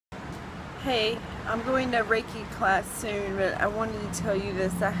Hey, I'm going to Reiki class soon, but I wanted to tell you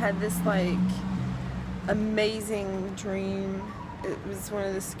this. I had this like amazing dream. It was one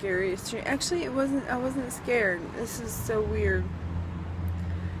of the scariest dreams. Actually, it wasn't. I wasn't scared. This is so weird.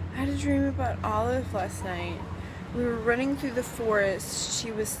 I had a dream about Olive last night. We were running through the forest.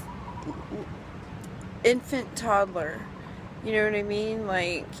 She was infant toddler. You know what I mean?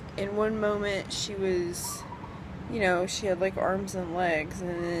 Like in one moment she was, she had like arms and legs,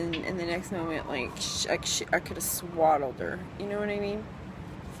 and then in the next moment, I could have swaddled her. You know what I mean?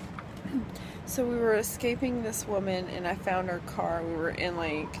 So we were escaping this woman, and I found our car. We were in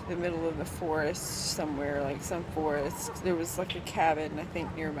like the middle of the forest somewhere, like some forest. There was like a cabin, I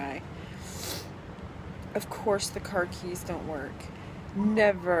think, nearby. Of course, the car keys don't work.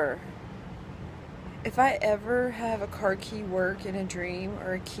 Never. If I ever have a car key work in a dream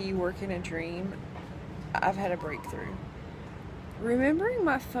or a key work in a dream, I've had a breakthrough. Remembering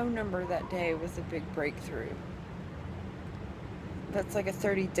my phone number that day was a big breakthrough. That's like a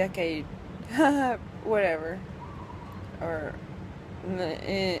 30-decade, whatever. Or,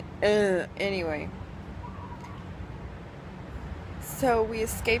 anyway. So we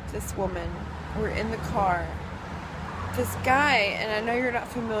escaped this woman. We're in the car. This guy, and I know you're not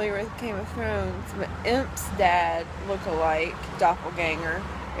familiar with Game of Thrones, but Imp's dad look-alike, doppelganger.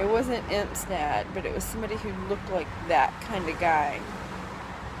 It wasn't Imp's dad, but it was somebody who looked like that kind of guy.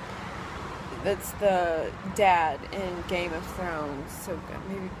 That's the dad in Game of Thrones. So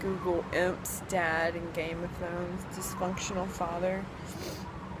maybe Google Imp's dad in Game of Thrones. Dysfunctional father.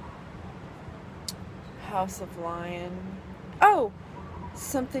 House of Lion. Oh!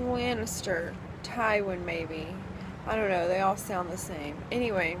 Something Lannister. Tywin, maybe. I don't know. They all sound the same.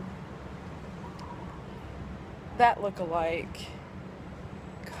 Anyway. That look-alike.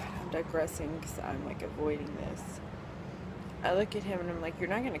 God, I'm digressing because I'm like avoiding this. I look at him and I'm like, you're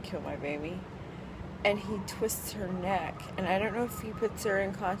not going to kill my baby. And he twists her neck. And I don't know if he puts her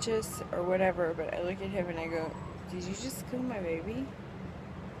unconscious or whatever, but I look at him and I go, did you just kill my baby?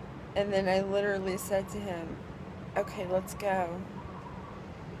 And then I literally said to him, okay, let's go.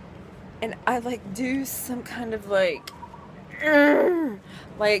 And I like do some kind of like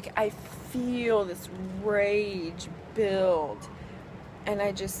I feel this rage build. And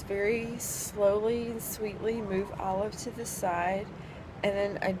I just very slowly and sweetly move Olive to the side. And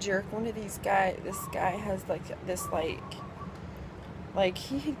then I jerk one of these guys. This guy has like this like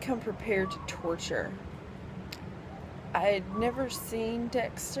he had come prepared to torture. I had never seen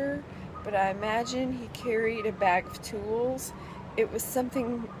Dexter, but I imagine he carried a bag of tools. It was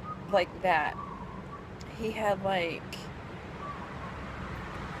something like that. He had like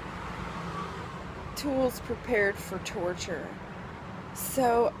tools prepared for torture.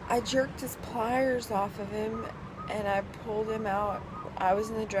 So I jerked his pliers off of him and I pulled him out. I was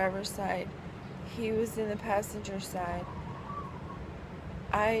in the driver's side. He was in the passenger side.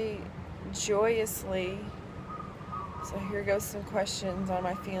 I joyously, so here goes some questions on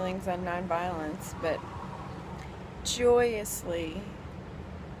my feelings on nonviolence, but joyously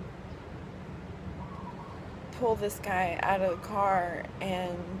pull this guy out of the car,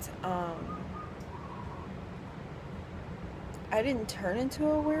 and I didn't turn into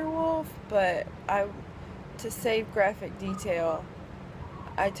a werewolf, but to save graphic detail,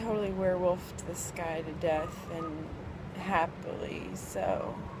 I totally werewolfed this guy to death, and happily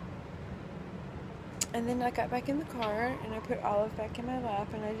so. And then I got back in the car and I put Olive back in my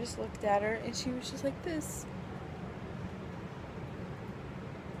lap and I just looked at her and she was just like this.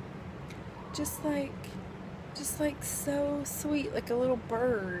 Just like so sweet, like a little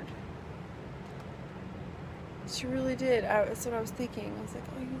bird. She really did. That's what I was thinking. I was like,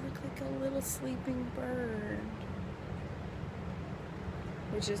 oh, you look like a little sleeping bird.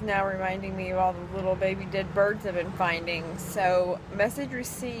 Which is now reminding me of all the little baby dead birds I've been finding. So, message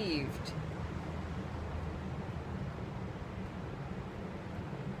received.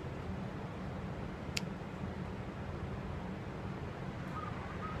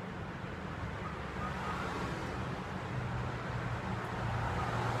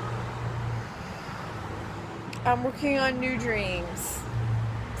 I'm working on new dreams.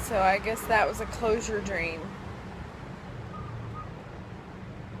 So I guess that was a closure dream.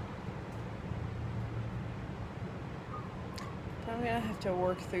 But I'm going to have to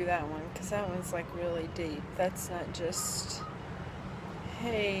work through that one because that one's like really deep. That's not just,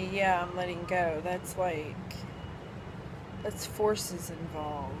 hey, yeah, I'm letting go. That's like, that's forces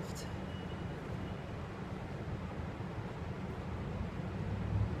involved.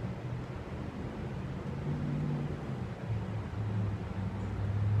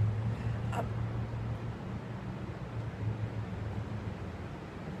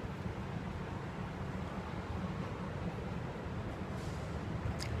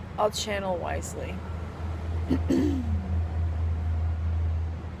 I'll channel wisely.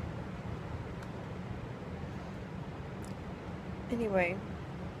 Anyway,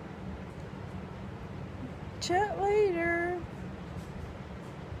 chat later.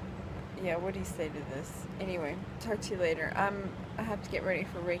 Yeah, what do you say to this? Anyway, talk to you later. I have to get ready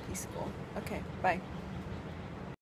for Reiki school. Okay, bye.